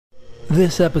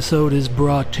This episode is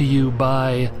brought to you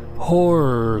by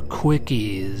Horror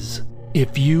Quickies.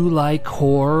 If you like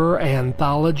horror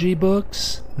anthology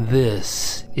books,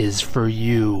 this is for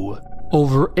you.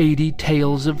 Over 80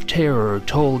 tales of terror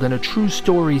told in a true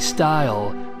story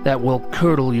style that will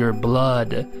curdle your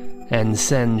blood and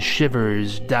send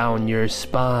shivers down your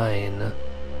spine.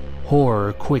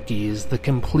 Horror Quickies, the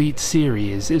complete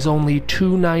series, is only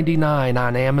 $2.99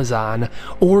 on Amazon,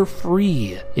 or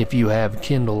free if you have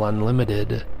Kindle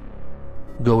Unlimited.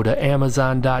 Go to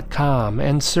Amazon.com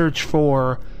and search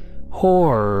for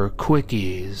Horror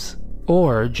Quickies,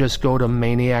 or just go to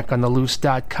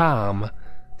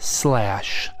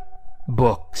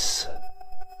maniacontheloose.com/books.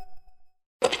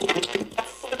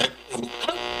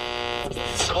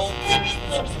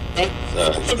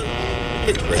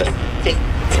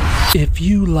 If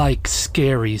you like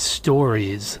scary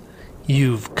stories,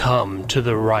 you've come to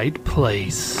the right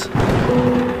place.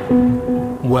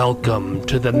 Welcome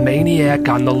to the Maniac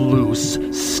on the Loose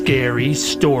Scary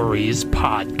Stories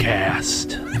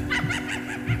podcast.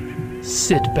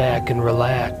 Sit back and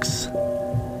relax.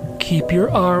 Keep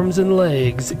your arms and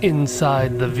legs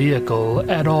inside the vehicle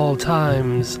at all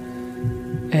times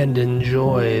and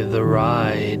enjoy the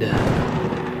ride.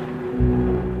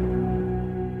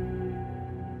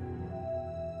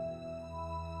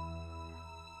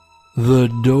 The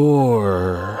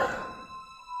Door.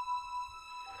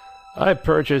 I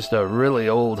purchased a really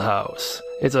old house.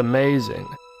 It's amazing.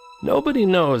 Nobody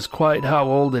knows quite how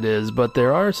old it is, but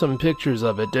there are some pictures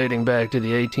of it dating back to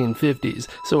the 1850s,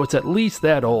 so it's at least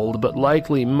that old, but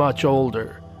likely much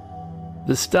older.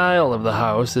 The style of the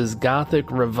house is Gothic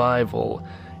Revival.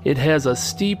 It has a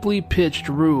steeply pitched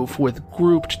roof with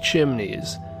grouped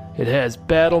chimneys. It has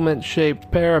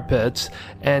battlement-shaped parapets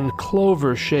and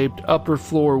clover-shaped upper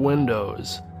floor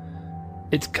windows.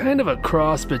 It's kind of a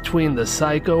cross between the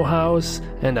Psycho House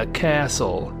and a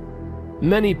castle.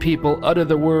 Many people utter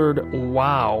the word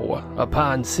wow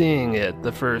upon seeing it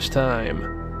the first time.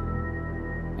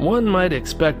 One might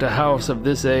expect a house of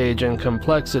this age and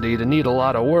complexity to need a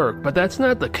lot of work, but that's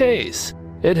not the case.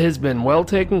 It has been well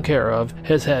taken care of,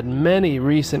 has had many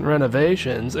recent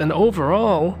renovations, and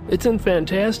overall, it's in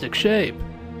fantastic shape.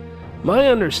 My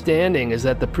understanding is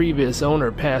that the previous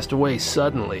owner passed away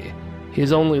suddenly.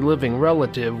 His only living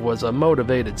relative was a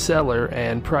motivated seller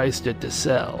and priced it to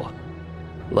sell.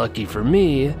 Lucky for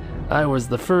me, I was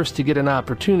the first to get an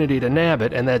opportunity to nab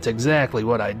it, and that's exactly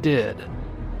what I did.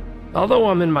 Although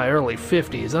I'm in my early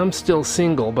 50s, I'm still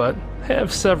single but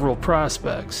have several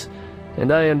prospects. And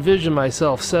I envision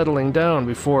myself settling down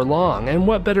before long, and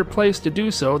what better place to do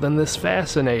so than this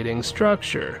fascinating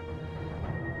structure?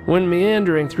 When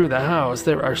meandering through the house,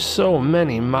 there are so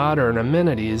many modern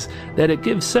amenities that it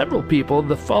gives several people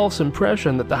the false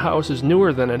impression that the house is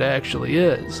newer than it actually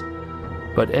is.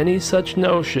 But any such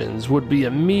notions would be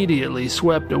immediately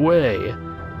swept away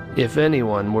if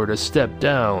anyone were to step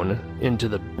down into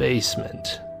the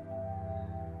basement.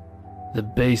 The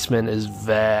basement is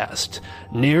vast,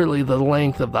 nearly the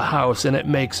length of the house, and it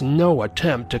makes no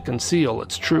attempt to conceal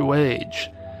its true age.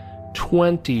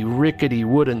 20 rickety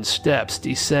wooden steps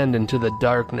descend into the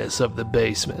darkness of the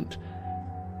basement.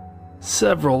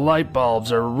 Several light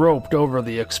bulbs are roped over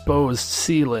the exposed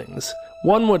ceilings.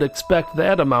 One would expect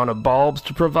that amount of bulbs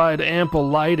to provide ample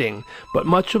lighting, but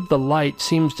much of the light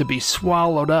seems to be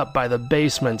swallowed up by the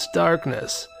basement's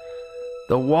darkness.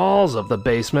 The walls of the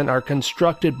basement are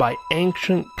constructed by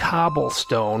ancient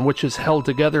cobblestone, which is held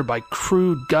together by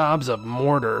crude gobs of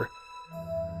mortar.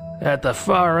 At the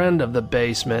far end of the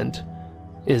basement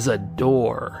is a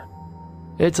door.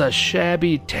 It's a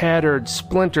shabby, tattered,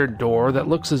 splintered door that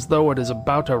looks as though it is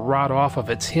about to rot off of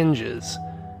its hinges.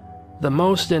 The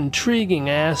most intriguing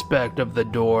aspect of the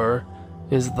door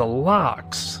is the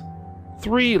locks.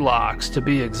 3 locks, to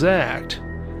be exact.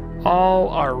 All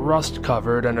are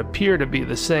rust-covered and appear to be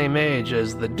the same age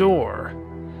as the door.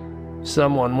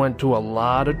 Someone went to a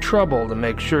lot of trouble to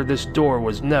make sure this door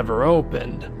was never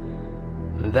opened.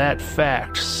 That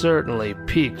fact certainly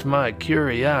piqued my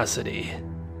curiosity.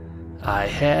 I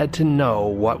had to know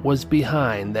what was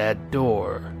behind that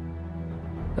door.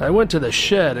 I went to the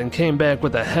shed and came back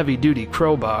with a heavy-duty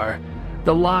crowbar.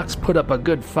 The locks put up a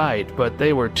good fight, but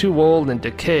they were too old and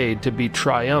decayed to be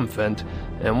triumphant,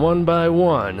 and one by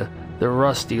one, the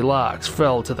rusty locks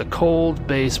fell to the cold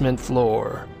basement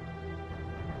floor.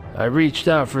 I reached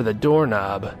out for the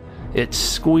doorknob. It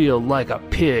squealed like a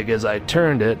pig as I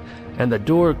turned it, and the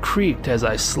door creaked as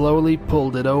I slowly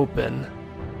pulled it open.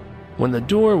 When the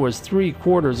door was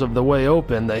 3/4 of the way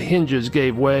open, the hinges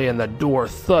gave way and the door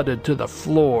thudded to the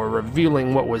floor,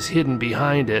 revealing what was hidden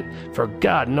behind it for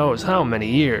God knows how many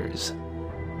years.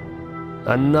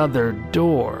 Another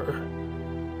door.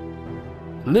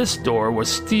 This door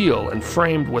was steel and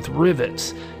framed with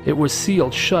rivets. It was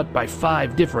sealed shut by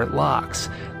 5 different locks.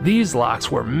 These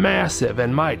locks were massive,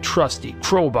 and my trusty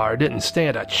crowbar didn't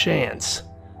stand a chance.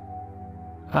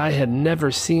 I had never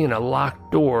seen a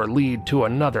locked door lead to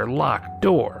another locked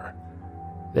door.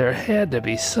 There had to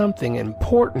be something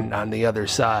important on the other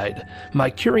side. My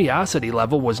curiosity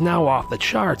level was now off the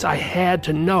charts. I had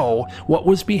to know what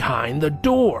was behind the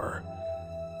door.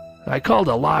 I called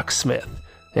a locksmith.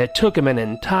 It took him an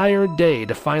entire day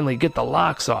to finally get the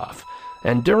locks off,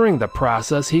 and during the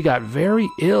process he got very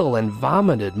ill and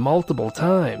vomited multiple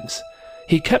times.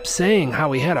 He kept saying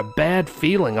how he had a bad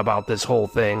feeling about this whole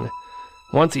thing.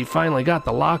 Once he finally got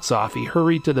the locks off, he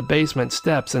hurried to the basement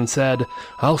steps and said,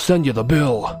 "I'll send you the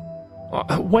bill."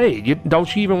 Wait,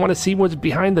 don't you even want to see what's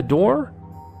behind the door?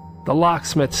 The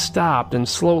locksmith stopped and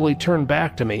slowly turned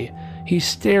back to me. He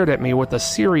stared at me with a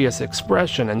serious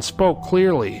expression and spoke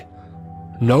clearly.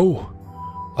 "No,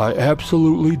 I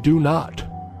absolutely do not."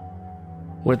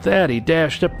 With that, he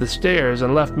dashed up the stairs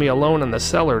and left me alone in the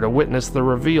cellar to witness the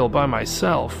reveal by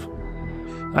myself.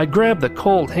 I grabbed the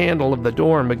cold handle of the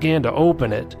door and began to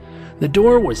open it. The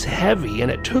door was heavy, and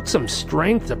it took some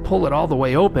strength to pull it all the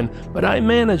way open, but I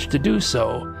managed to do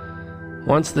so.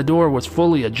 Once the door was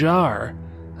fully ajar,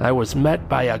 I was met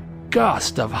by a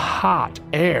gust of hot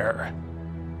air.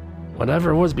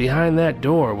 Whatever was behind that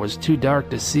door was too dark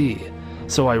to see,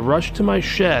 so I rushed to my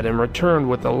shed and returned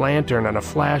with a lantern and a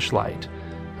flashlight.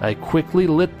 I quickly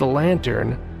lit the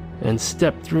lantern and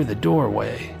stepped through the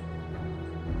doorway.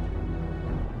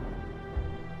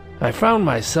 I found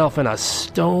myself in a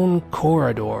stone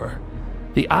corridor.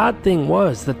 The odd thing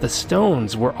was that the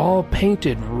stones were all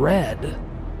painted red.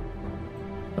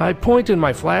 I pointed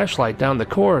my flashlight down the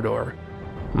corridor.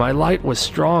 My light was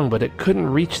strong, but it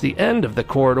couldn't reach the end of the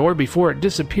corridor before it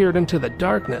disappeared into the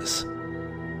darkness.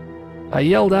 I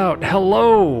yelled out,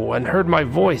 "Hello," and heard my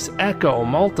voice echo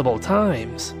multiple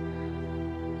times.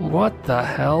 What the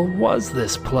hell was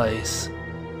this place?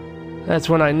 That's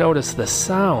when I noticed the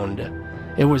sound.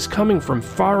 It was coming from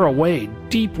far away,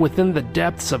 deep within the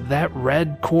depths of that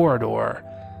red corridor.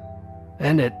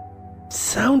 And it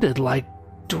sounded like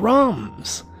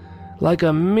drums, like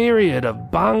a myriad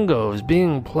of bongos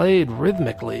being played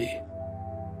rhythmically.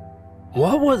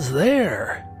 What was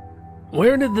there?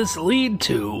 Where did this lead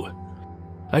to?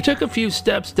 I took a few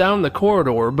steps down the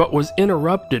corridor, but was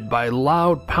interrupted by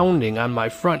loud pounding on my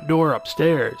front door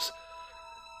upstairs.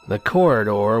 The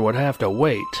corridor would have to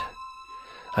wait.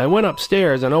 I went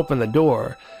upstairs and opened the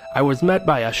door. I was met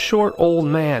by a short old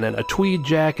man in a tweed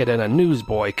jacket and a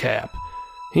newsboy cap.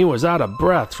 He was out of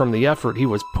breath from the effort he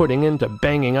was putting into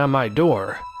banging on my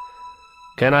door.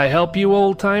 "Can I help you,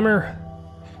 old-timer?"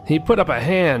 He put up a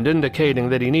hand indicating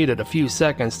that he needed a few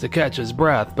seconds to catch his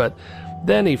breath, but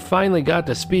then he finally got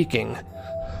to speaking.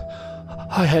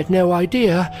 "I had no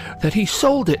idea that he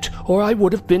sold it, or I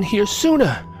would have been here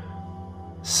sooner."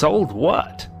 "Sold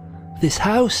what?" "This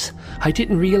house. I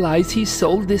didn't realize he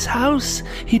sold this house.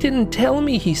 He didn't tell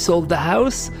me he sold the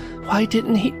house. Why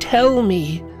didn't he tell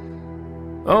me?"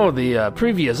 "Oh, the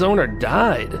previous owner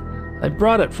died. I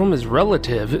brought it from his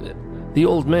relative." The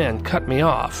old man cut me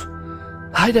off.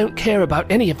 "I don't care about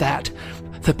any of that.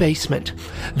 The basement.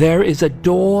 There is a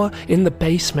door in the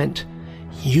basement.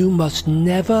 You must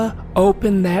never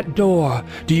open that door.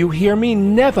 Do you hear me?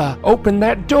 Never open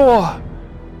that door."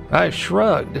 I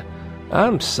shrugged.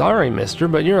 "I'm sorry, mister,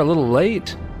 but you're a little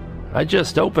late. I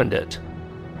just opened it."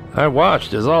 I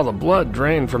watched as all the blood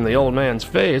drained from the old man's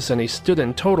face, and he stood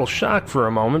in total shock for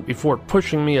a moment before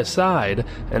pushing me aside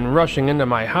and rushing into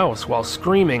my house while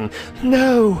screaming,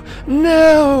 "No!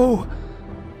 No!"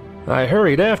 I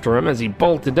hurried after him as he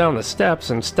bolted down the steps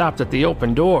and stopped at the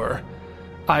open door.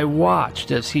 I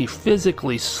watched as he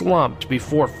physically slumped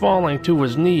before falling to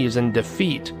his knees in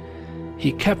defeat.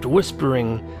 He kept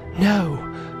whispering, "No!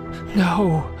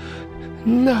 No!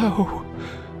 No!"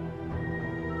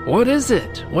 "What is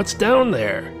it? What's down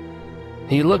there?"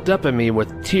 He looked up at me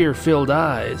with tear-filled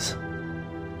eyes.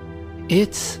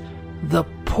 "It's the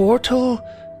portal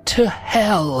to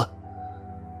hell."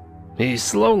 He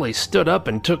slowly stood up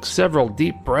and took several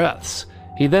deep breaths.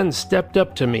 He then stepped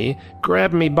up to me,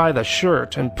 grabbed me by the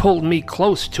shirt, and pulled me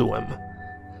close to him.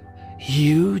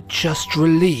 "You just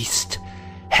released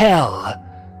hell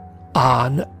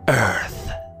on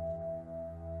Earth."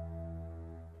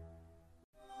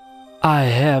 I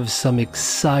have some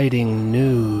exciting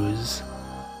news.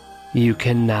 You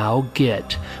can now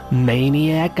get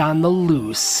Maniac on the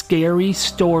Loose Scary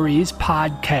Stories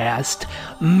podcast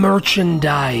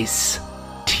merchandise.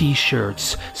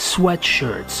 t-shirts,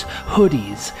 sweatshirts,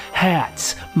 hoodies,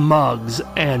 hats, mugs,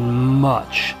 and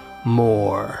much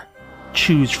more.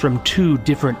 Choose from 2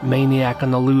 different Maniac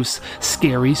on the Loose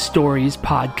Scary Stories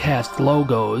podcast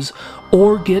logos,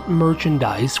 or get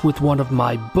merchandise with one of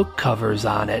my book covers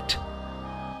on it.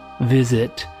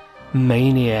 Visit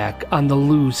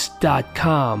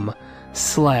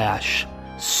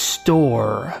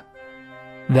maniacontheloose.com/store.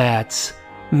 That's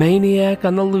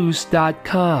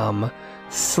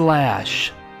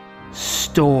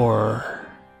maniacontheloose.com/store.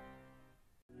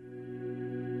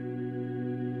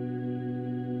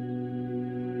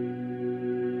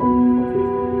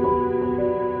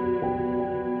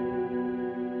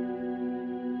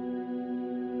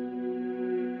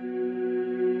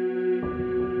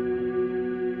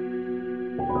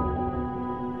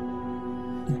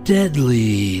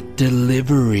 Deadly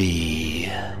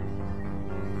delivery.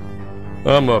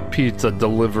 I'm a pizza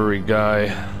delivery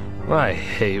guy. I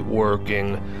hate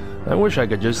working. I wish I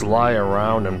could just lie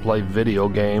around and play video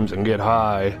games and get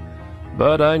high.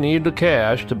 But I need the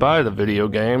cash to buy the video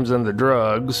games and the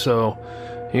drugs, so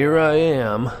here I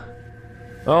am.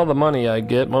 All the money I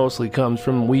get mostly comes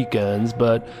from weekends,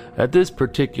 but at this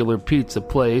particular pizza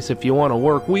place, if you want to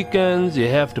work weekends, you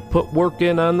have to put work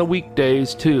in on the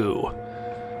weekdays too.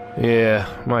 Yeah,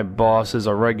 my boss is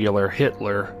a regular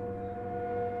Hitler.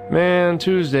 Man,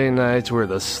 Tuesday nights were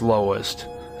the slowest.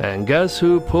 And guess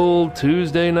who pulled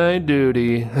Tuesday night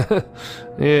duty?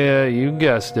 Yeah, you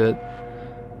guessed it.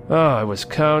 Oh, I was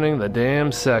counting the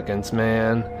damn seconds,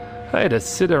 man. I had to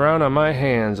sit around on my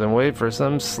hands and wait for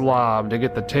some slob to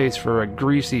get the taste for a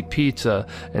greasy pizza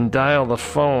and dial the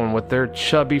phone with their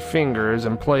chubby fingers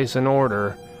and place an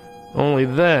order. Only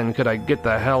then could I get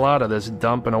the hell out of this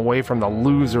dump and away from the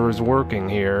losers working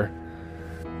here.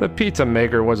 The pizza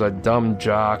maker was a dumb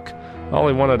jock. All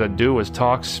he wanted to do was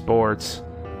talk sports.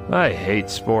 I hate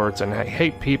sports, and I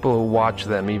hate people who watch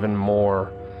them even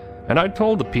more. And I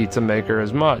told the pizza maker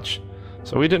as much,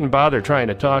 so he didn't bother trying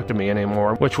to talk to me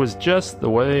anymore, which was just the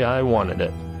way I wanted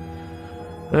it.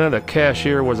 The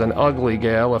cashier was an ugly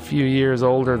gal a few years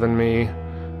older than me.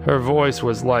 Her voice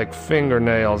was like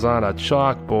fingernails on a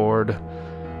chalkboard.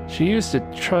 She used to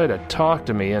try to talk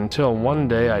to me until one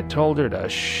day I told her to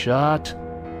shut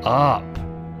up.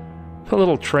 The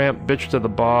little tramp bitched to the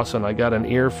boss and I got an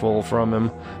earful from him,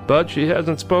 but she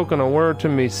hasn't spoken a word to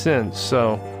me since,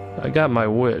 so I got my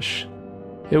wish.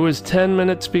 It was 10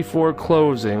 minutes before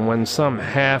closing when some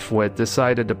half-wit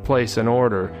decided to place an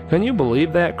order. Can you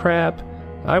believe that crap?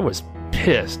 I was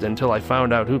pissed until I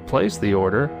found out who placed the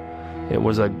order. It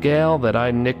was a gal that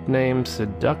I nicknamed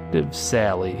Seductive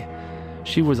Sally.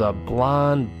 She was a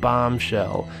blonde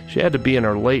bombshell. She had to be in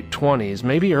her late 20s,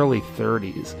 maybe early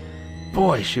 30s.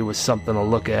 Boy, she was something to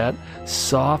look at.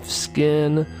 Soft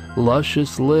skin,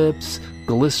 luscious lips,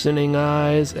 glistening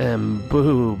eyes, and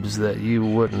boobs that you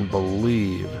wouldn't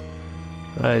believe.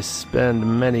 I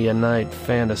spend many a night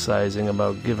fantasizing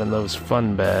about giving those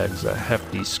fun bags a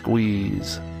hefty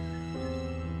squeeze.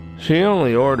 She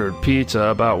only ordered pizza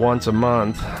about once a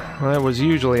month. That was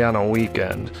usually on a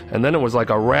weekend, and then it was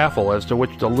like a raffle as to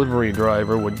which delivery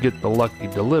driver would get the lucky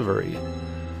delivery.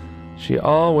 She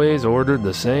always ordered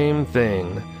the same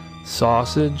thing: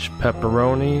 sausage,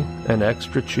 pepperoni, and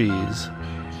extra cheese.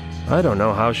 I don't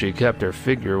know how she kept her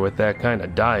figure with that kind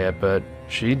of diet, but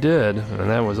she did, and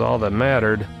that was all that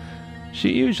mattered.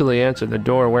 She usually answered the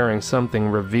door wearing something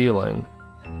revealing.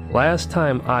 Last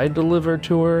time I delivered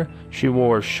to her, she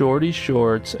wore shorty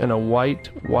shorts and a white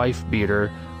wife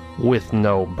beater with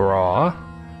no bra.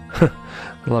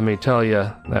 Let me tell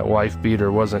you, that wife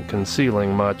beater wasn't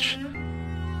concealing much.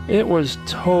 It was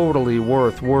totally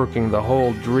worth working the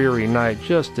whole dreary night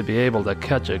just to be able to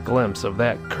catch a glimpse of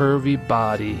that curvy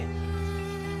body.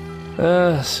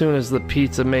 As soon as the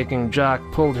pizza-making jock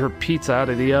pulled her pizza out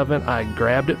of the oven, I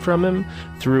grabbed it from him,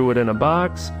 threw it in a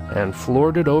box, and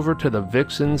floored it over to the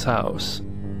vixen's house.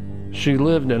 She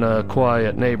lived in a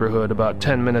quiet neighborhood about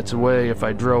 10 minutes away if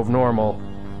I drove normal.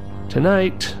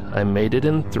 Tonight, I made it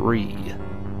in 3.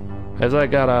 As I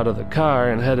got out of the car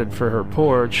and headed for her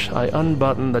porch, I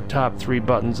unbuttoned the top 3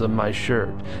 buttons of my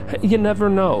shirt. You never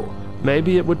know.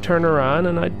 Maybe it would turn her on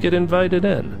and I'd get invited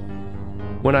in.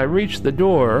 When I reached the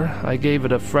door, I gave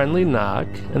it a friendly knock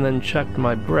and then checked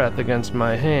my breath against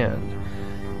my hand.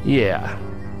 Yeah,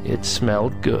 it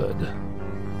smelled good.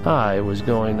 I was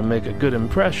going to make a good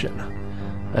impression.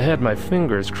 I had my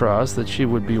fingers crossed that she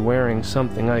would be wearing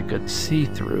something I could see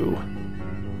through.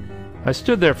 I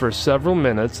stood there for several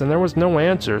minutes and there was no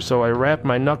answer, so I rapped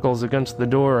my knuckles against the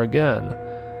door again.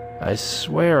 I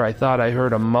swear I thought I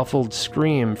heard a muffled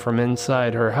scream from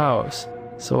inside her house.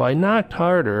 So I knocked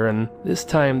harder, and this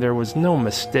time there was no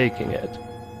mistaking it.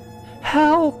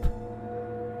 "Help!"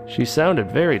 She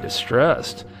sounded very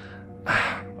distressed.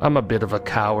 I'm a bit of a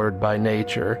coward by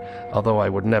nature, although I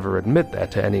would never admit that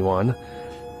to anyone.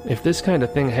 If this kind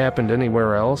of thing happened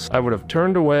anywhere else, I would have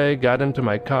turned away, got into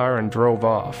my car, and drove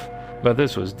off. But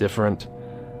this was different.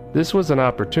 This was an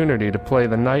opportunity to play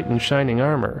the knight in shining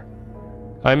armor.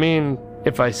 I mean,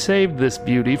 if I saved this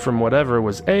beauty from whatever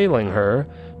was ailing her,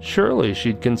 surely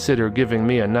she'd consider giving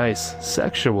me a nice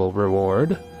sexual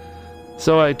reward.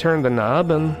 So I turned the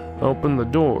knob and opened the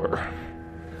door.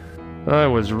 I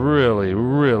was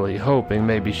really hoping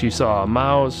maybe she saw a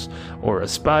mouse or a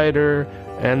spider,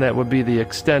 and that would be the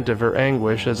extent of her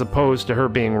anguish as opposed to her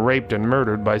being raped and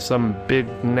murdered by some big,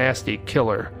 nasty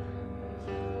killer.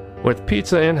 With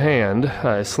pizza in hand,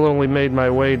 I slowly made my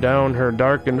way down her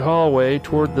darkened hallway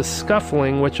toward the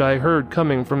scuffling which I heard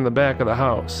coming from the back of the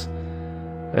house.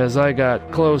 As I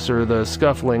got closer, the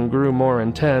scuffling grew more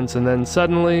intense, and then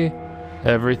suddenly,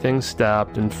 everything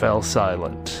stopped and fell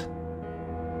silent.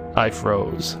 I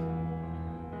froze.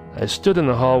 I stood in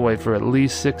the hallway for at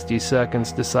least 60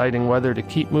 seconds, deciding whether to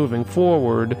keep moving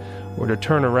forward or to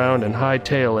turn around and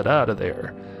hightail it out of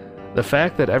there. The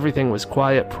fact that everything was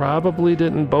quiet probably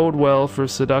didn't bode well for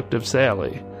Seductive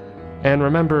Sally. And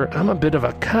remember, I'm a bit of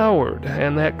a coward,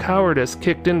 and that cowardice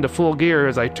kicked into full gear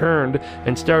as I turned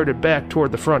and started back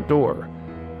toward the front door.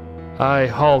 I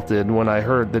halted when I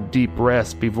heard the deep,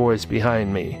 raspy voice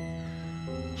behind me.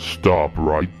 "Stop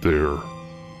right there."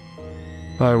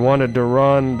 I wanted to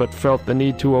run, but felt the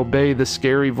need to obey the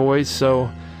scary voice, so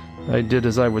I did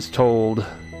as I was told.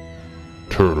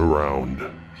 "Turn around."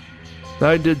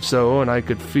 I did so, and I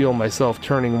could feel myself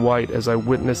turning white as I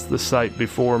witnessed the sight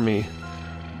before me.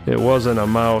 It wasn't a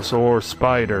mouse or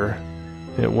spider.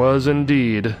 It was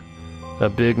indeed a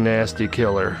big nasty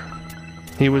killer.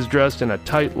 He was dressed in a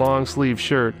tight long-sleeve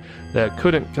shirt that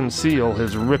couldn't conceal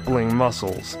his rippling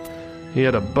muscles. He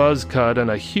had a buzz cut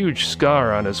and a huge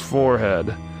scar on his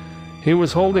forehead. He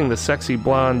was holding the sexy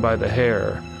blonde by the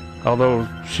hair, although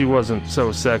she wasn't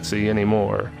so sexy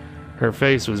anymore. Her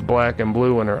face was black and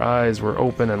blue and her eyes were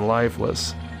open and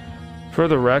lifeless. For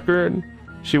the record,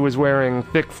 she was wearing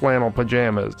thick flannel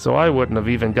pajamas, so I wouldn't have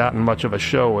even gotten much of a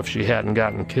show if she hadn't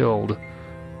gotten killed.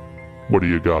 "What do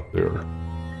you got there?"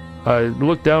 I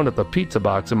looked down at the pizza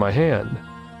box in my hand.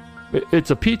 It's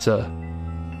a pizza.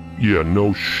 "Yeah,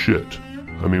 no shit.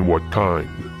 I mean, what kind?"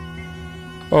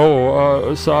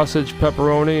 "Oh, sausage,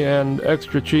 pepperoni, and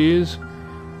extra cheese?"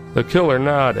 The killer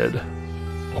nodded.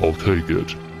 "I'll take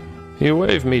it." He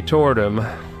waved me toward him.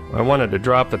 I wanted to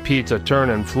drop the pizza, turn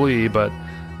and flee, but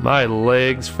my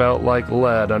legs felt like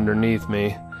lead underneath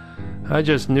me. I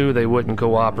just knew they wouldn't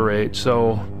cooperate,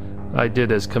 so I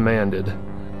did as commanded.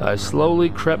 I slowly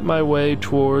crept my way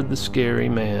toward the scary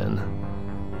man.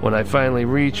 When I finally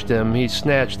reached him, he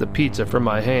snatched the pizza from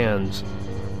my hands.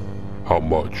 "How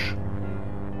much?"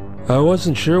 I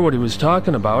wasn't sure what he was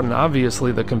talking about, and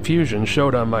obviously the confusion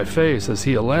showed on my face as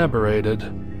he elaborated.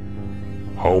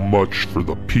 "How much for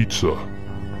the pizza?"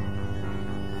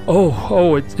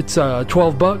 It's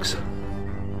 $12.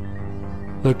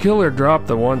 The killer dropped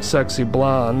the once sexy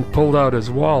blonde, pulled out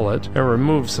his wallet, and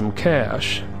removed some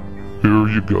cash. "Here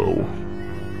you go."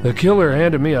 The killer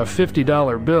handed me a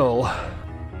 $50 bill.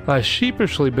 I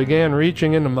sheepishly began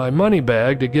reaching into my money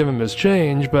bag to give him his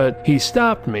change, but he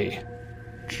stopped me.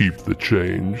 "Keep the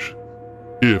change,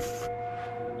 if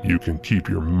you can keep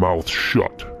your mouth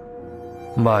shut."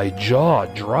 My jaw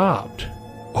dropped.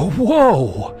 Oh,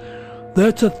 whoa!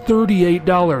 That's a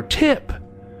 $38 tip!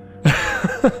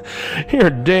 You're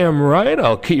damn right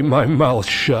I'll keep my mouth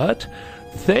shut.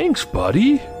 Thanks,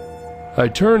 buddy. I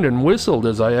turned and whistled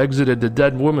as I exited the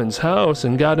dead woman's house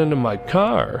and got into my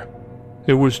car.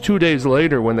 It was 2 days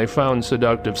later when they found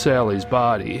Seductive Sally's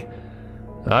body.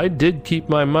 I did keep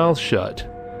my mouth shut,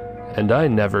 and I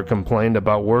never complained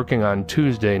about working on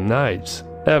Tuesday nights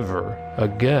ever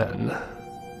again.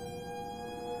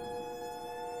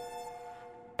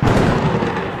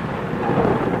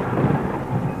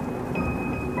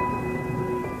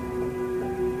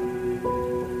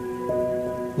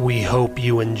 We hope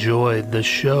you enjoyed the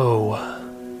show.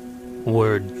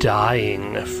 We're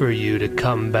dying for you to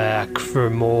come back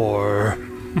for more.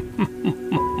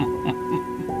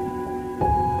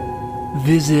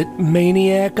 Visit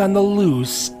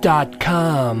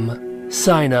maniacontheloose.com.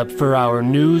 Sign up for our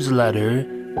newsletter,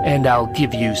 and I'll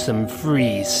give you some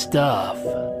free stuff.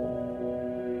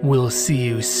 We'll see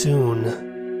you soon.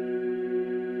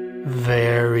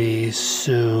 Very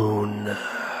soon.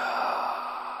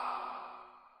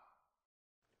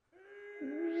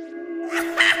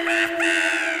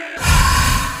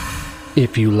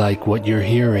 If you like what you're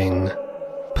hearing,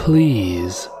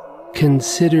 please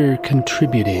consider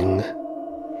contributing.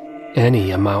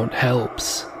 Any amount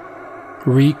helps.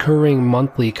 Recurring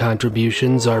monthly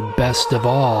contributions are best of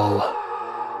all.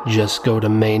 Just go to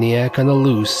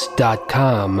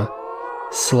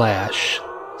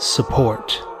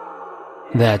maniacontheloose.com/support.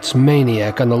 That's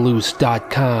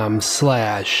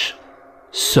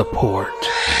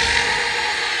maniacontheloose.com/support.